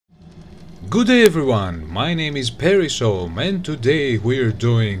Good day everyone, my name is Perisome and today we're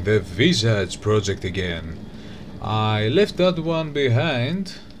doing the Visage project again. I left that one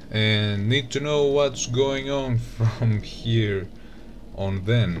behind and need to know what's going on from here on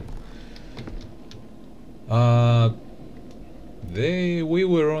then. We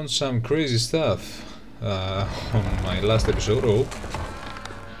were on some crazy stuff on my last episode.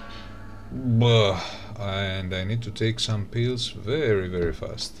 And I need to take some pills very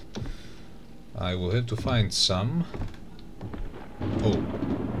fast. I will have to find some.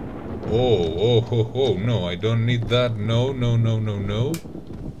 Oh, no, I don't need that. No.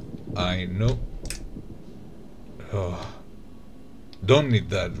 I know. Oh, don't need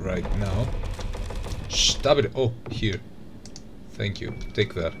that right now. Stop it. Oh, here. Thank you.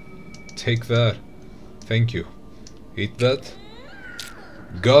 Take that. Take that. Thank you. Eat that.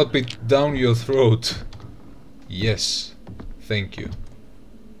 Gulp it down your throat. Yes. Thank you.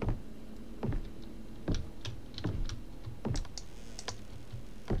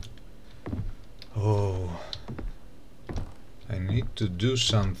 Oh, I need to do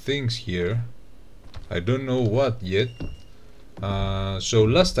some things here. I don't know what yet. So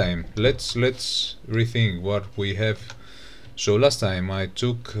last time, let's rethink what we have. So last time I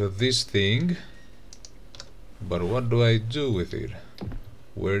took this thing, but what do I do with it?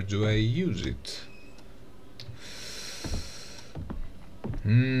 Where do I use it?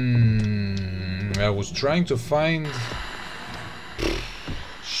 I was trying to find...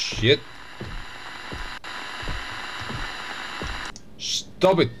 Shit.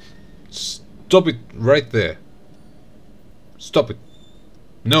 Stop it! Stop it right there! Stop it!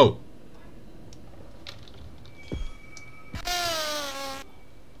 No!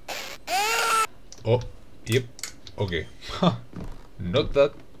 Oh, yep, okay. Not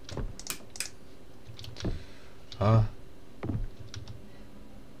that.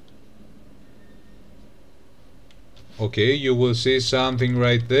 Okay, you will see something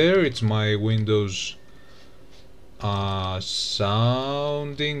right there. It's my Windows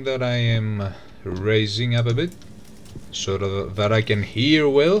sounding that I am raising up a bit so that I can hear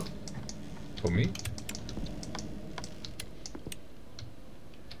well for me.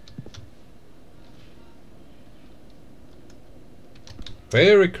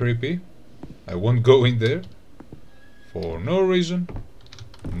 Very creepy. I won't go in there for no reason.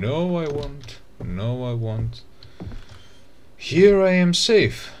 No, I won't. No, I won't. Here I am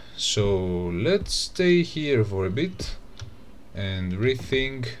safe. So let's stay here for a bit and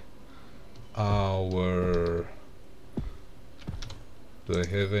rethink our... Do I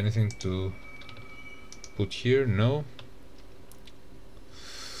have anything to put here? No.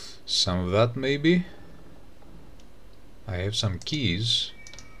 Some of that maybe. I have some keys.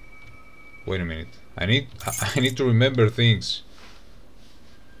 Wait a minute. I need to remember things.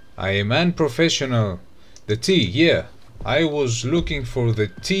 I am unprofessional. The T, yeah. I was looking for the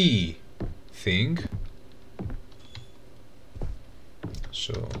T thing.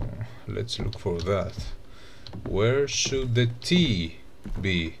 So let's look for that. Where should the T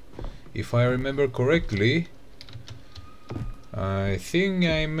be? If I remember correctly, I think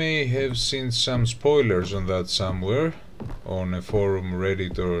I may have seen some spoilers on that somewhere, on a forum,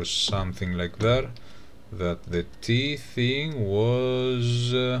 Reddit or something like that, that the T thing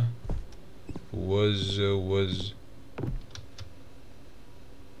was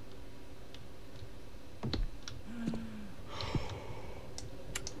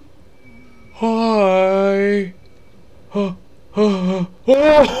Hi. Oh,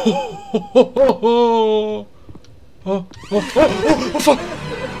 fuck.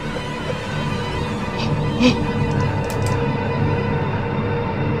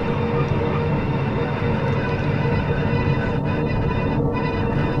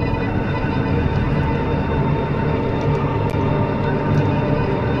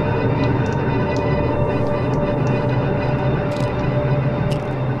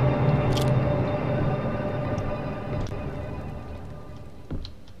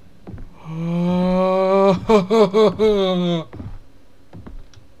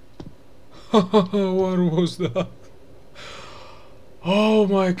 What was that? Oh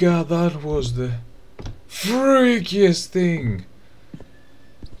my god, that was the freakiest thing.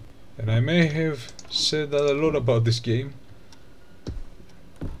 And I may have said that a lot about this game.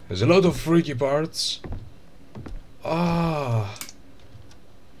 There's a lot of freaky parts. Ah,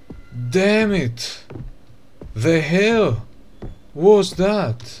 damn it. The hell was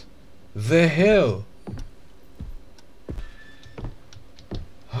that? The hell.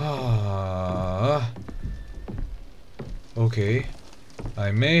 Okay,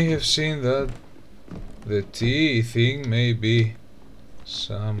 I may have seen that the T thing may be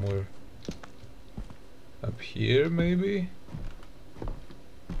somewhere Up here, maybe?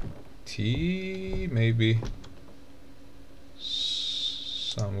 T, maybe?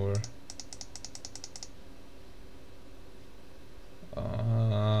 Somewhere.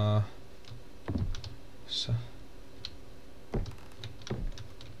 So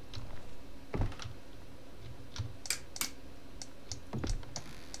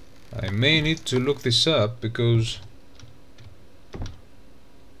I may need to look this up because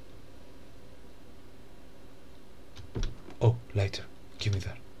oh, lighter, give me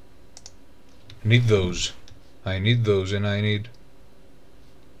that. I need those. I need those, and I need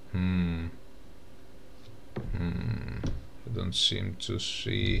I don't seem to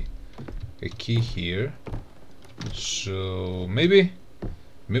see a key here. So maybe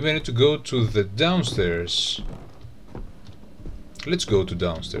I need to go to the downstairs. Let's go to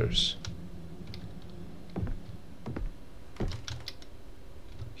downstairs.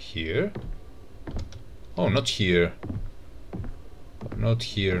 Here? Oh, not here. Not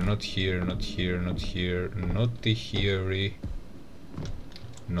here, not here, not here, not here. Naughty here.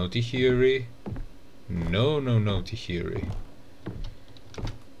 Naughty here. No, no, naughty here.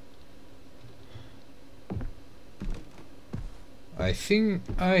 I think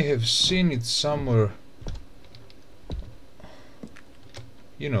I have seen it somewhere.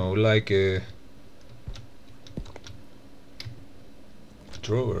 You know, like a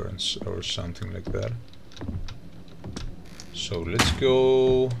drawer or something like that. So let's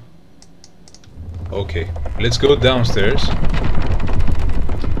go. Okay, let's go downstairs.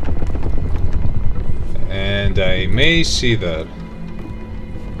 And I may see that.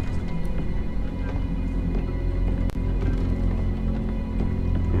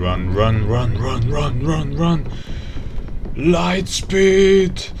 Run, run, run, run, run, run, run. Light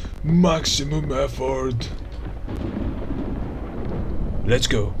speed, maximum effort. Let's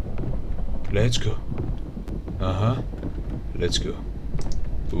go. Let's go. Uh-huh. Let's go.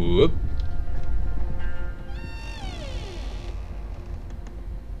 Whoop.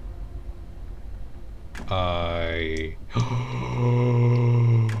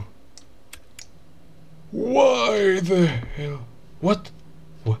 Why the hell? What?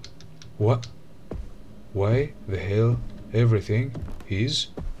 What? What? Why the hell everything is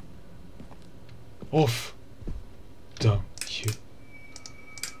off down here?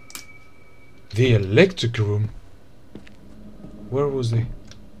 The electric room. Where was the...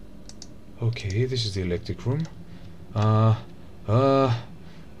 Okay, this is the electric room.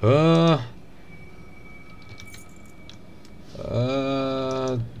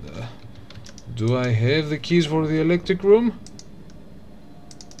 Do I have the keys for the electric room?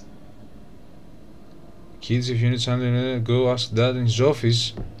 Kids, if you need something, go ask Dad in his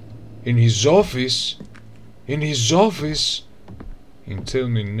office. In his office? In his office? And tell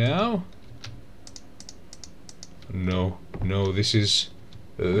me now? No, no, this is...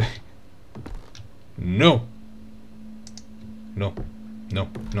 no! No, no,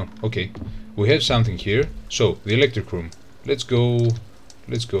 no, okay. We have something here. So, the electric room. Let's go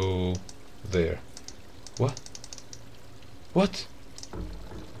there. What? What?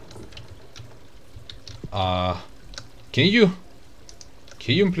 Can you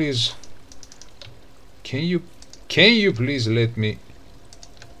please let me...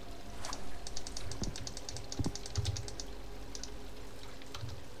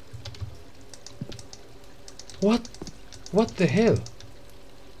 What the hell?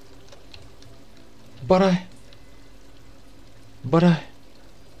 But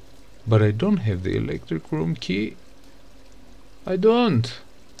I don't have the electric room key. I don't.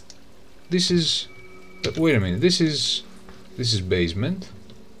 This is... wait a minute, this is basement,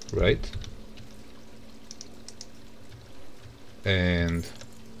 right? And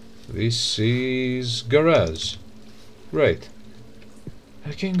this is garage, right?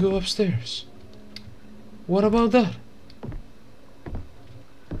 I can go upstairs. What about that?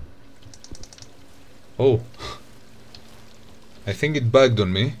 Oh, I think it bugged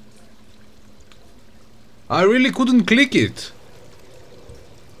on me. I really couldn't click it.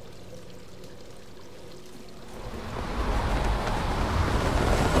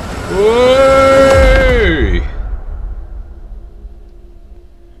 Whey!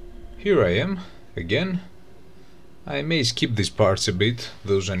 Here I am, again. I may skip these parts a bit,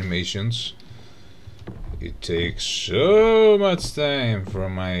 those animations. It takes so much time for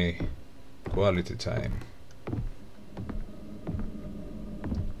my quality time.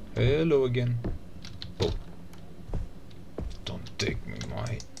 Hello again. Oh. Don't take me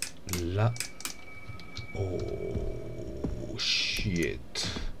my Oh shit.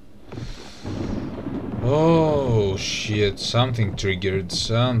 Oh Oh shit, something triggered,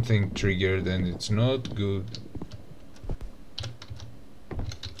 and it's not good.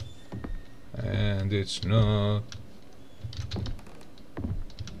 And it's not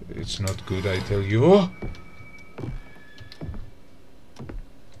good, I tell you. Oh!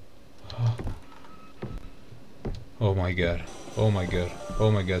 Oh my god, oh my god,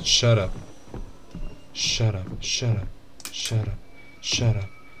 oh my god, shut up. Shut up, shut up, shut up, shut up,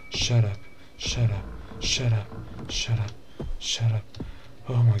 shut up, shut up, shut up, shut up, shut up.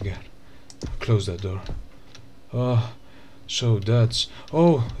 Oh my god. Close that door. Oh, so that's...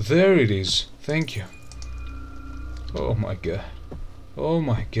 Oh, there it is. Thank you. Oh my god. Oh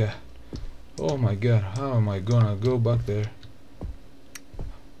my god. Oh my god. How am I gonna go back there?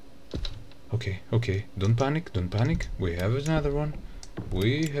 Okay, okay. Don't panic, don't panic. We have another one.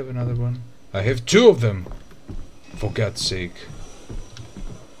 We have another one. I have 2 of them! For God's sake.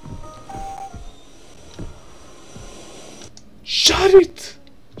 Shut it!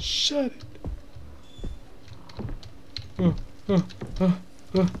 Shut it!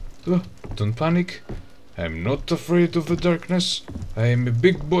 Don't panic. I'm not afraid of the darkness. I am a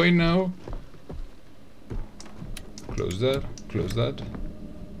big boy now. Close that. Close that.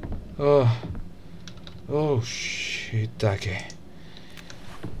 Oh. Oh, shitake.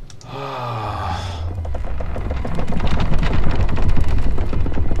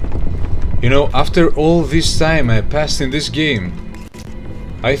 You know, after all this time I passed in this game,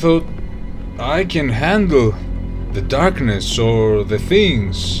 I thought I can handle the darkness or the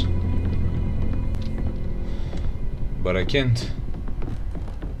things, but I can't.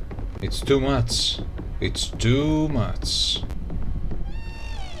 It's too much. It's too much.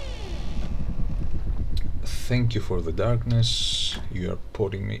 Thank you for the darkness. You are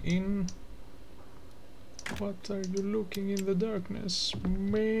putting me in. What are you looking in the darkness,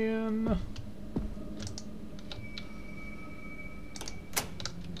 man?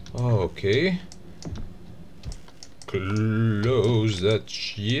 Okay. Close that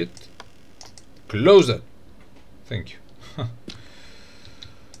shit. Close that. Thank you.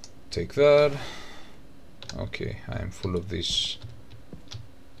 Take that. Okay, I am full of this.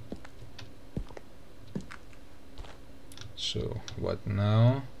 So, what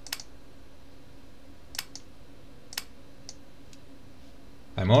now?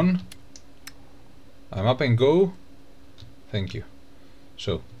 I'm on. I'm up and go. Thank you.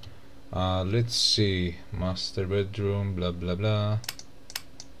 So, let's see. Master bedroom, blah blah blah.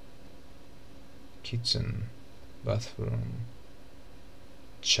 Kitchen, bathroom,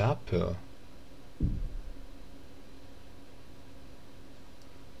 chapel.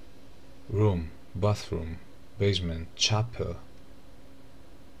 Room, bathroom, basement, chapel.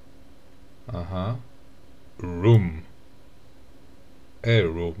 Room. A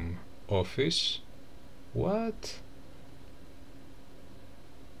room. Office. What?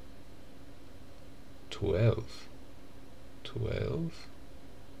 12. 12?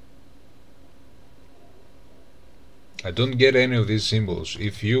 I don't get any of these symbols.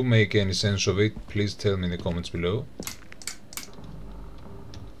 If you make any sense of it, please tell me in the comments below.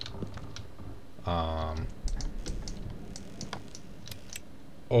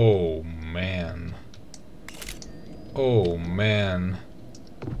 Oh man. Oh man.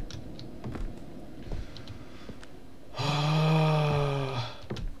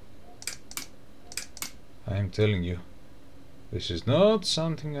 I'm telling you, this is not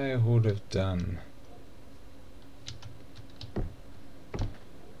something I would have done.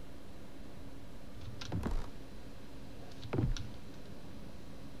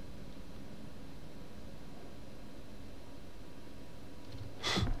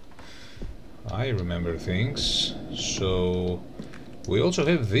 I remember things. So we also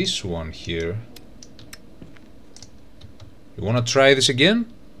have this one here. You wanna try this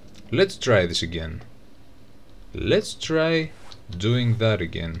again? Let's try this again. Let's try doing that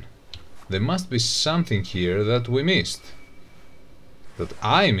again. There must be something here that we missed. That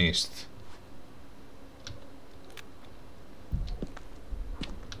I missed.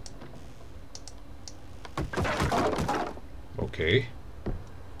 Okay.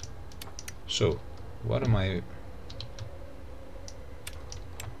 So, what am I...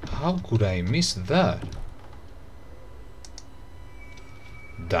 How could I miss that?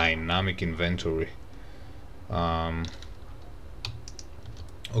 Dynamic inventory.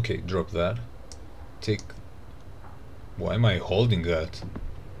 Okay, drop that. Take... Why am I holding that?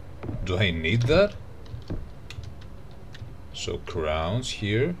 Do I need that? So, crowns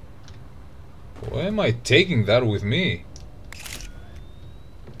here. Why am I taking that with me?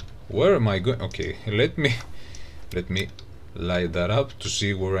 Where am I going? Okay, let me light that up to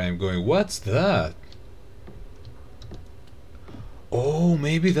see where I'm going. What's that? Oh,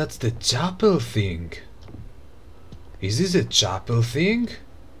 maybe that's the chapel thing. Is this a chapel thing?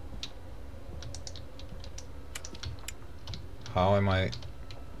 How am I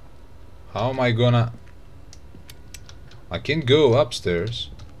gonna... I can't go upstairs.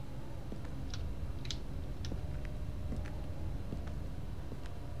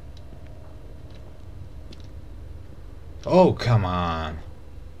 Oh, come on.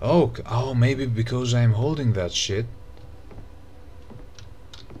 Oh, maybe because I'm holding that shit.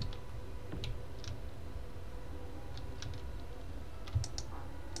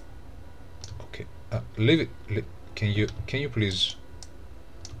 Okay, leave it. Can you please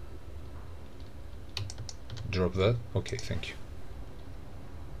drop that? Okay, thank you.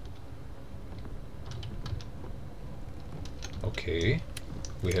 Okay,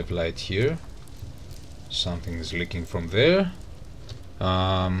 we have light here. Something is leaking from there.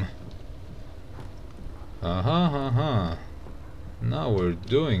 Now we're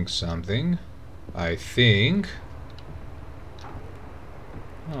doing something, I think.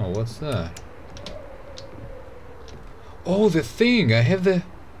 Oh, what's that? Oh, the thing! I have the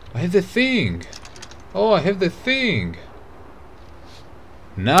thing! Oh, I have the thing!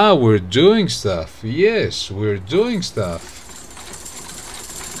 Now we're doing stuff! Yes, we're doing stuff!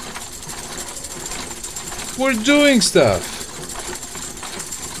 We're doing stuff!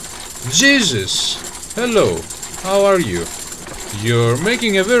 Jesus! Hello! How are you? You're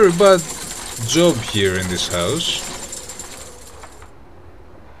making a very bad job here in this house.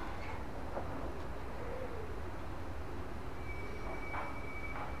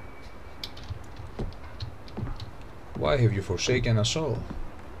 Why have you forsaken us all?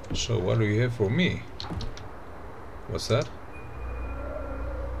 So what do you have for me? What's that?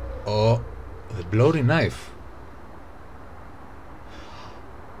 Oh, the bloody knife.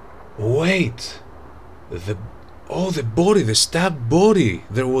 Wait! The body, the stabbed body.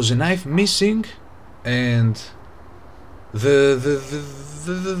 There was a knife missing, and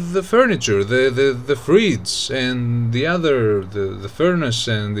the furniture, the fridge, and the furnace,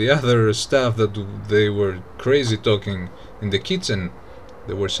 and the other stuff that they were crazy talking in the kitchen.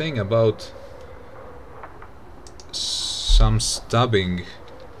 They were saying about some stabbing.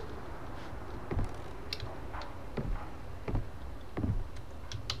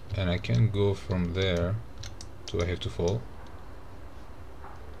 And I can't go from there. Do I have to fall?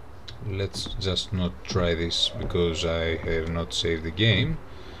 Let's just not try this because I have not saved the game.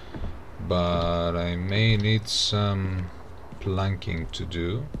 But I may need some planking to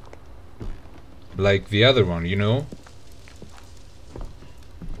do. Like the other one, you know?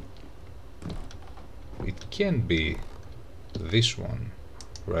 It can't be this one,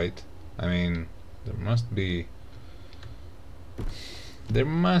 right? I mean, there must be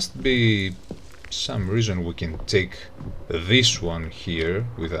some reason we can take this one here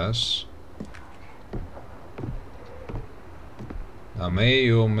with us. I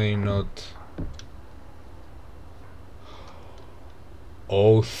may or may not.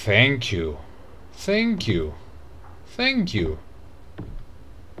 Oh, thank you. Thank you. Thank you.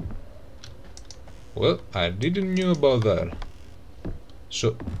 Well, I didn't know about that.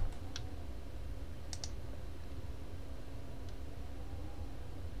 So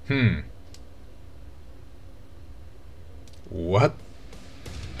what?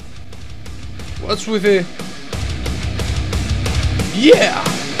 What's with it? Yeah!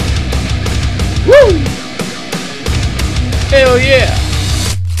 Woo! Hell yeah!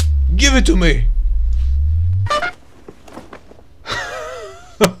 Give it to me!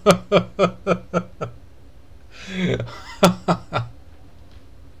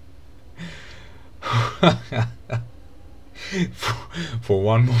 For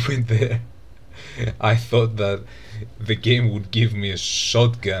one moment there, I thought that the game would give me a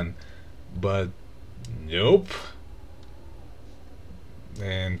shotgun, but nope.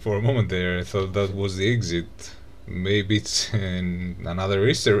 And for a moment there, I thought that was the exit. Maybe it's another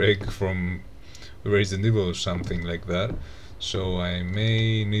Easter egg from Resident Evil or something like that. So I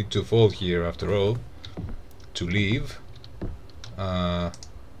may need to fall here after all to leave.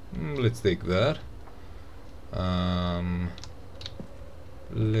 Let's take that.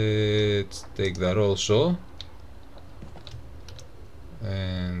 Let's take that also,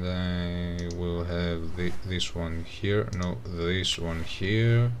 and I will have this one here. No, this one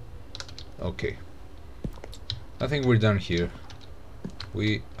here. Okay, I think we're done here.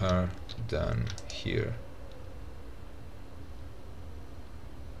 We are done here.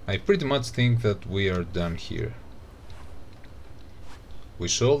 I pretty much think that we are done here. We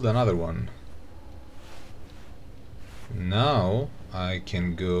solved another one. Now I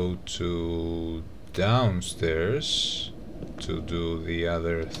can go to downstairs to do the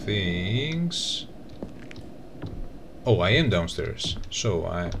other things. Oh, I am downstairs, so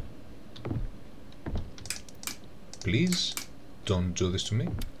I... Please, don't do this to me.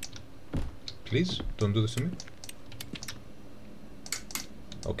 Please, don't do this to me.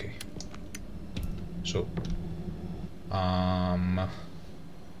 Okay. So,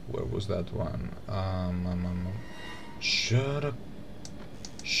 where was that one? Shut up.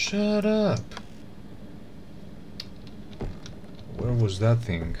 Shut up. Where was that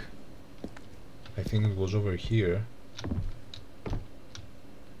thing? I think it was over here.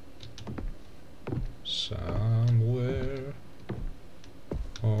 Somewhere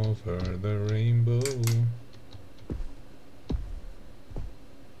over the rainbow.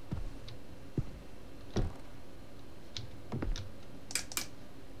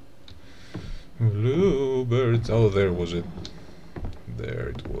 Bluebirds. Oh, there was it. There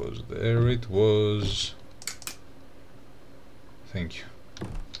it was. There it was. Thank you.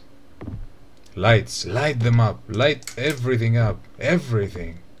 Lights. Light them up. Light everything up.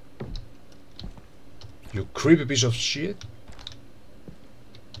 Everything. You creepy piece of shit.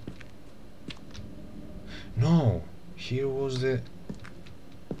 No. Here was the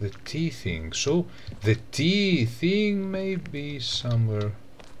T thing. So the T thing may be somewhere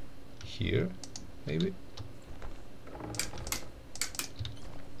here. Maybe.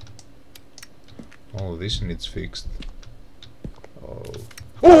 Oh, this needs fixed. Oh.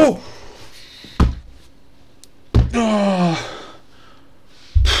 Oh! Oh!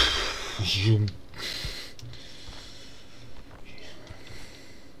 You...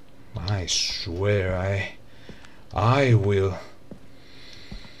 I swear I will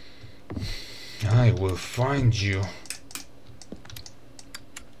find you.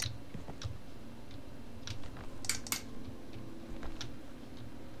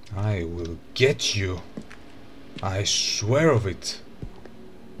 I will get you. I swear of it.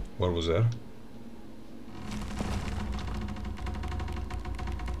 What was that?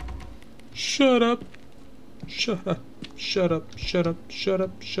 Shut up. Shut up. Shut up. Shut up. Shut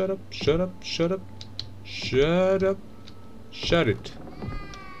up. Shut up. Shut up. Shut up. Shut up. Shut it.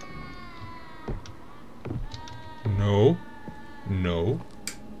 No. No.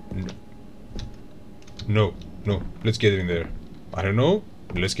 No. No. No. Let's get in there. I don't know.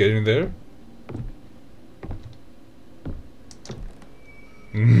 Let's get in there.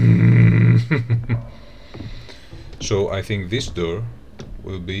 So I think this door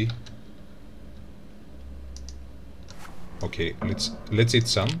will be okay. Let's eat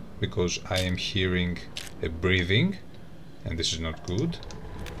some, because I am hearing a breathing and this is not good.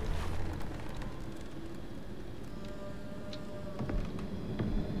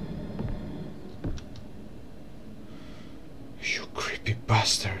 You creepy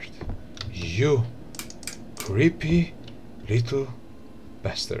bastard. You creepy little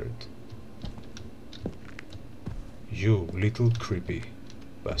bastard. You little creepy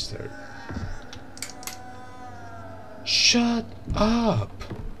bastard. Shut up!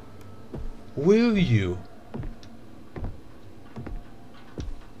 Will you?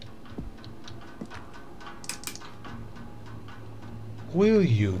 Will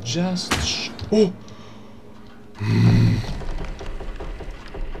you just oh!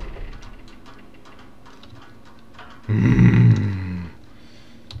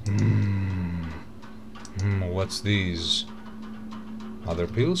 What's these? Other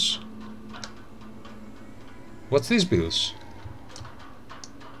pills? What's these pills?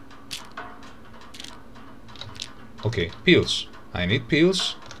 Okay, pills. I need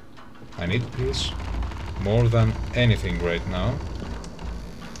pills. I need pills more than anything right now.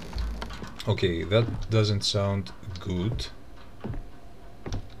 Okay, that doesn't sound good.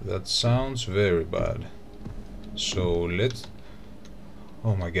 That sounds very bad. So let's...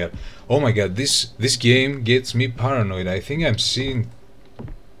 Oh my god. Oh my god, this game gets me paranoid. I think I'm seeing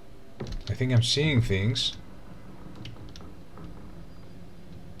things.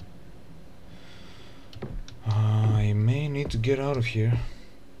 I may need to get out of here.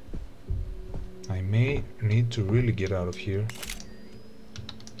 I may need to really get out of here.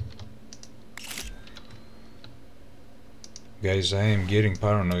 Guys, I am getting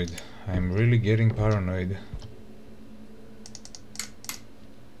paranoid. I'm really getting paranoid.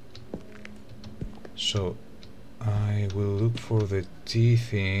 So I will look for the T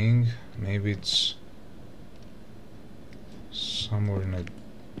thing. Maybe it's somewhere in a...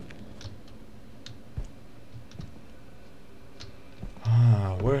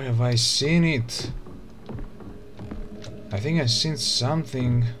 where have I seen it? I think I've seen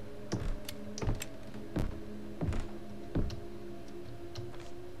something.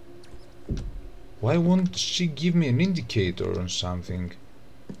 Why won't she give me an indicator or something?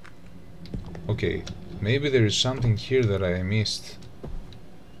 Okay, maybe there is something here that I missed.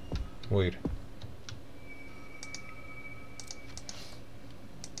 Wait.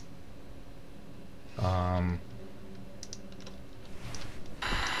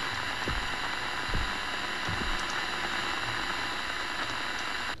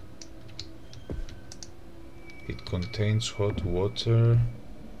 It contains hot water.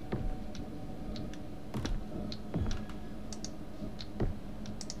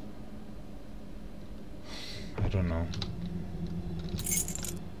 I don't know.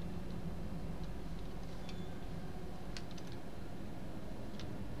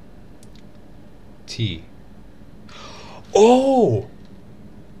 Tea. Oh!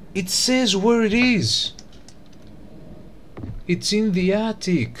 It says where it is. It's in the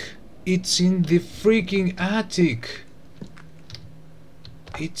attic. It's in the freaking attic.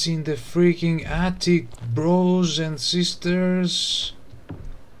 It's in the freaking attic, bros and sisters.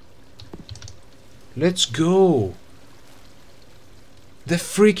 Let's go. The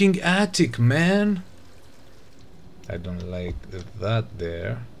freaking attic, man. I don't like that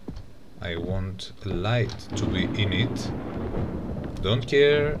there. I want a light to be in it. Don't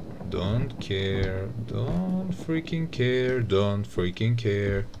care. Don't care. Don't freaking care. Don't freaking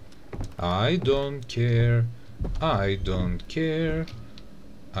care. I don't care. I don't care.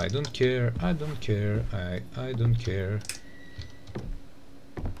 I don't care. I don't care. I don't care.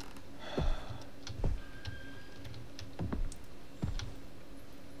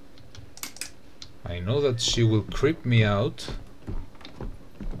 I know that she will creep me out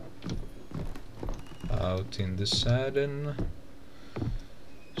in the sudden.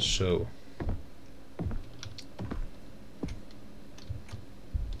 So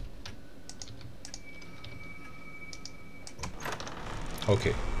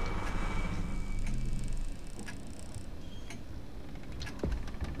okay.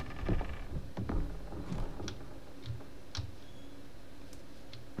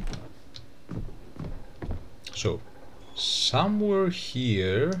 So somewhere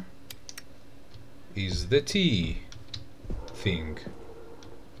here is the tea thing.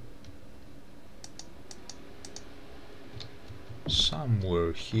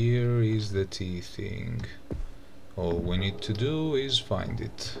 Somewhere here is the tea thing. All we need to do is find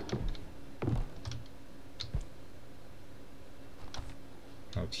it.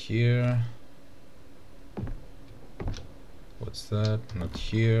 Not here. What's that? Not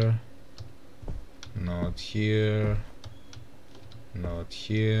here. Not here. Not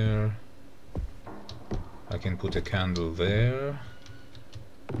here. I can put a candle there.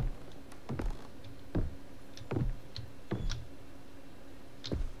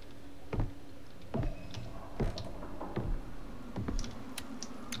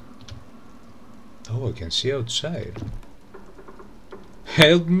 Oh, I can see outside.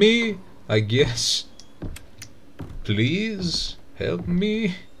 Help me, I guess. Please, help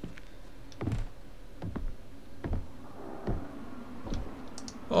me.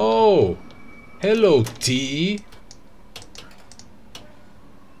 Oh, hello, tea.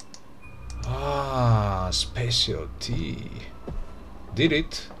 Ah, special tea. Did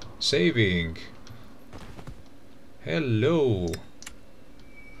it. Saving. Hello.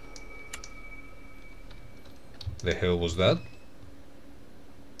 The hell was that?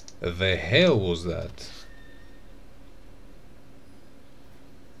 The hell was that?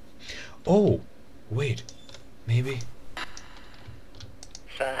 Oh, wait. Maybe.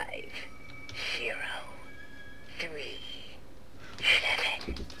 5, 0, 3,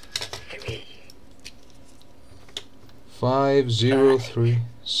 7, 3. 5, 0, 3,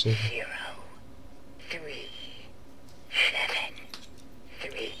 7. 0, 3, 7,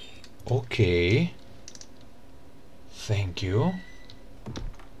 3. Okay. Thank you.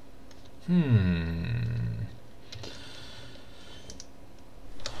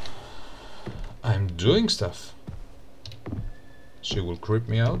 I'm doing stuff. She will creep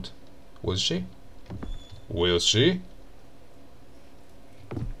me out. Will she? Will she?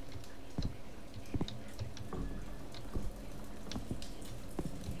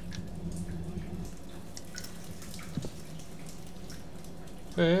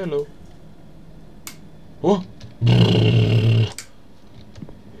 Hello. Oh!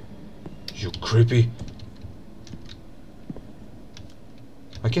 You creepy.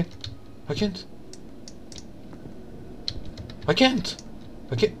 I can't. I can't. I can't.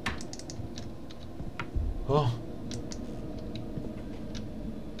 I can't. Oh.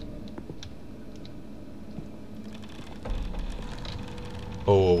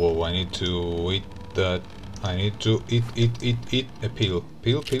 Oh, I need to eat that I need to eat a pill.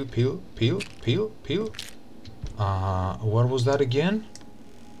 Pill. What was that again?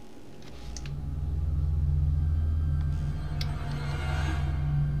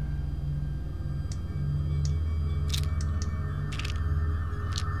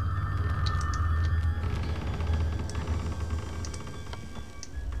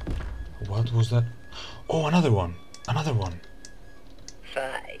 What was that? Oh, another one. Another one.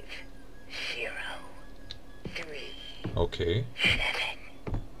 5, 0, 3, Okay. 7,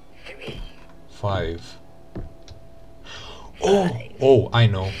 3, 5. Oh, I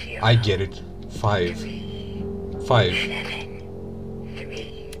know. I get it. 5. 5. 7,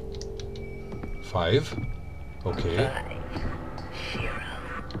 3, 5. Okay. 5, 0,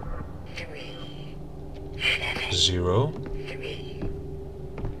 3, 7, 0. 3,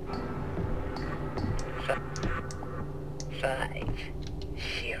 5,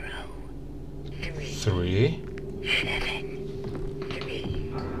 0, 3, 3. 7,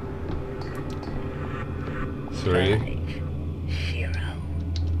 3, 3. 5, 0,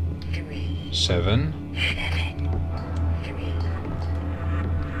 3, 7. 7,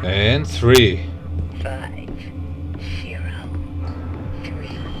 3, And 3. 5, 0,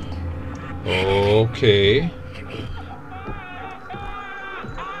 3, Okay.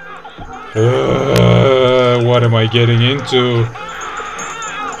 3. What am I getting into?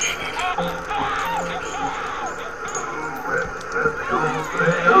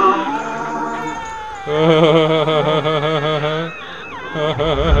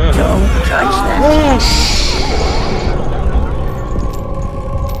 Don't touch that.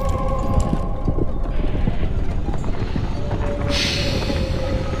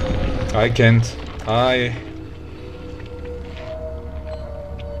 I can't. I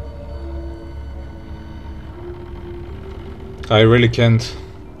really can't.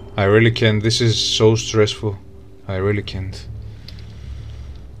 I really can't. This is so stressful. I really can't.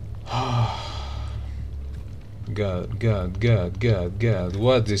 God.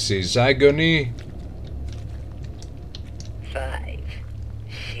 What this is? Agony? 5,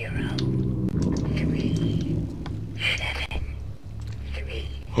 0, 3, 7, 3,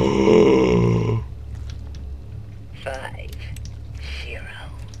 5, 0,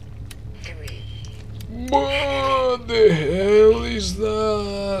 3, What the hell is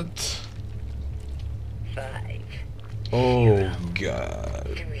that? 5, Oh God.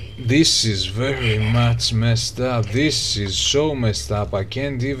 3, This is very much messed up. This is so messed up. I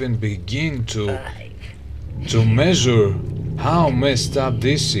can't even begin to 5, measure how messed up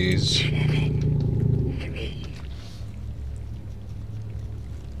this is. 7, 3,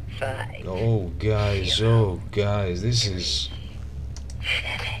 5, Oh guys, this is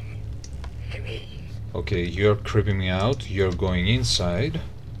 7, 3, okay. You're creeping me out. You're going inside,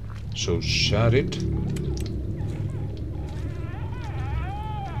 so shut it.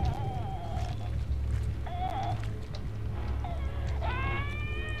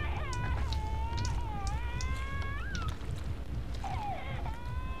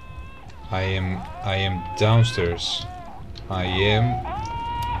 I am downstairs. I am.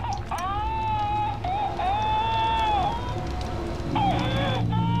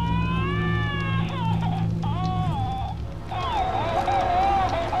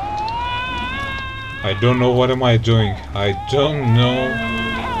 I don't know what am I doing. I don't know.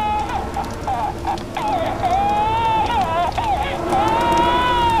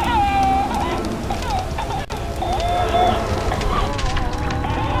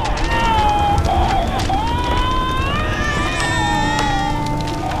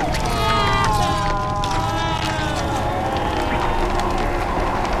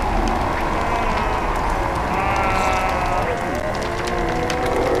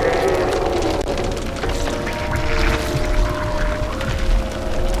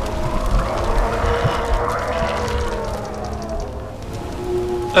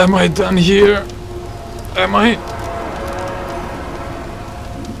 Am I done here? Am I?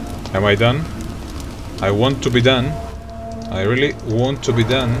 Am I done? I want to be done. I really want to be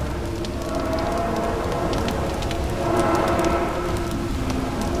done.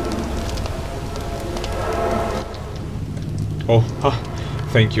 Oh,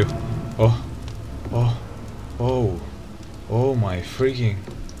 thank you. Oh my freaking.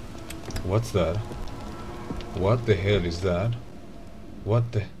 What's that? What the hell is that?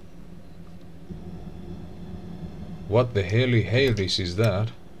 What the hell is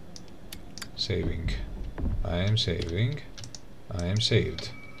that? Saving. I am saving. I am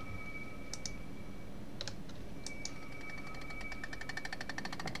saved.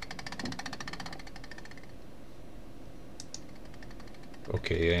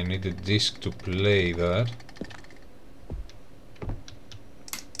 Okay, I need a disc to play that.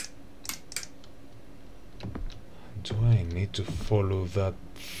 follow that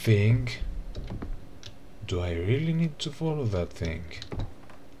thing. Do I really need to follow that thing?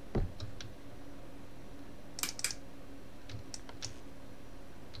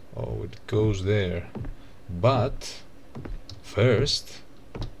 Oh, it goes there. But first,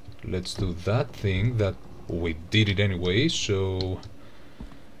 let's do that thing that we did it anyway, so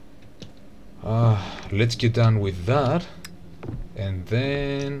let's get done with that, and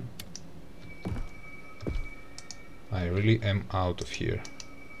then I really am out of here.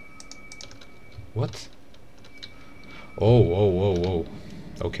 What? Oh.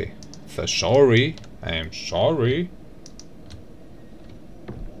 Okay. Sorry. I am sorry.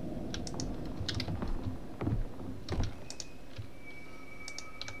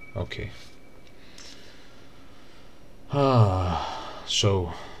 Okay.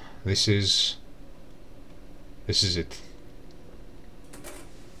 So this is it.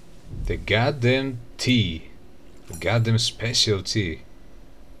 The goddamn tea. The goddamn special tea.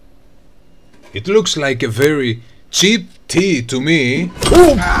 It looks like a very cheap tea to me.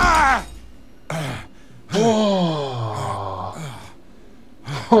 Oh!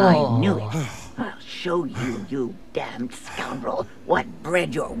 I knew it. I'll show you, you damned scoundrel, what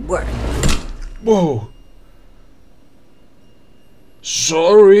bread you're worth. Whoa.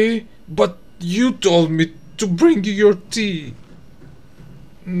 Sorry, but you told me to bring you your tea.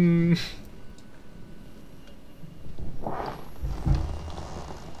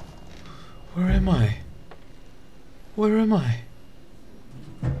 Where am I? Where am I?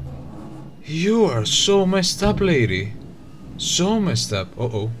 You are so messed up, lady. So messed up.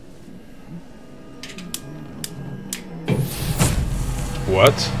 Uh-oh.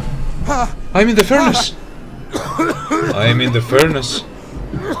 What? I'm in the furnace. I'm in the furnace.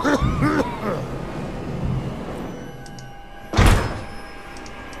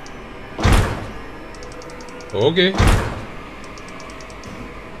 Okay.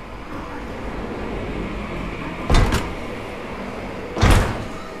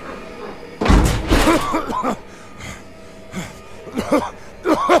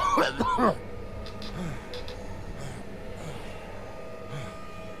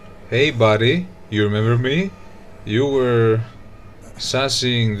 Hey buddy, you remember me? You were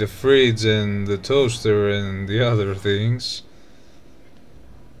sassing the fridge and the toaster and the other things.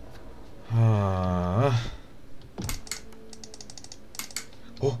 Oh,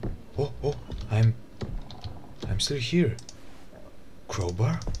 I'm still here.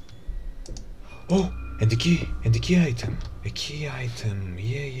 Crowbar? Oh, and the key item. A key item,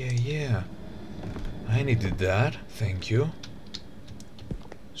 yeah. I needed that, thank you.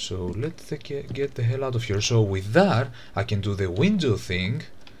 So let's get the hell out of here. So with that, I can do the window thing.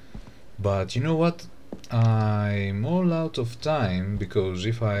 But you know what? I'm all out of time, because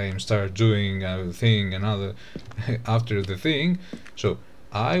if I start doing a thing another after the thing, so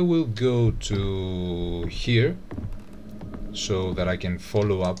I will go to here so that I can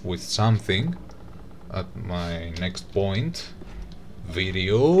follow up with something at my next point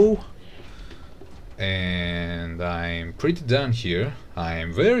video. And I'm pretty done here.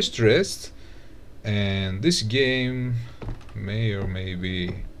 I'm very stressed, and this game may or may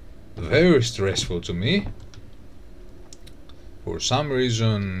be very stressful to me. For some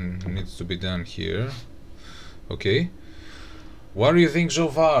reason it needs to be done here. Okay, what do you think so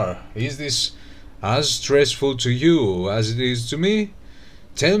far? Is this as stressful to you as it is to me?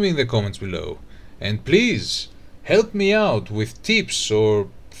 Tell me in the comments below, and please help me out with tips or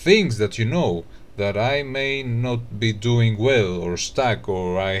things that you know that I may not be doing well, or stuck,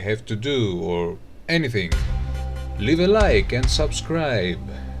 or I have to do, or anything. Leave a like and subscribe.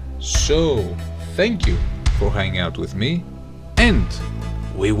 So, thank you for hanging out with me, and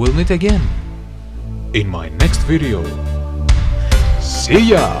we will meet again in my next video. See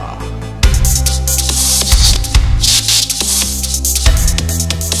ya!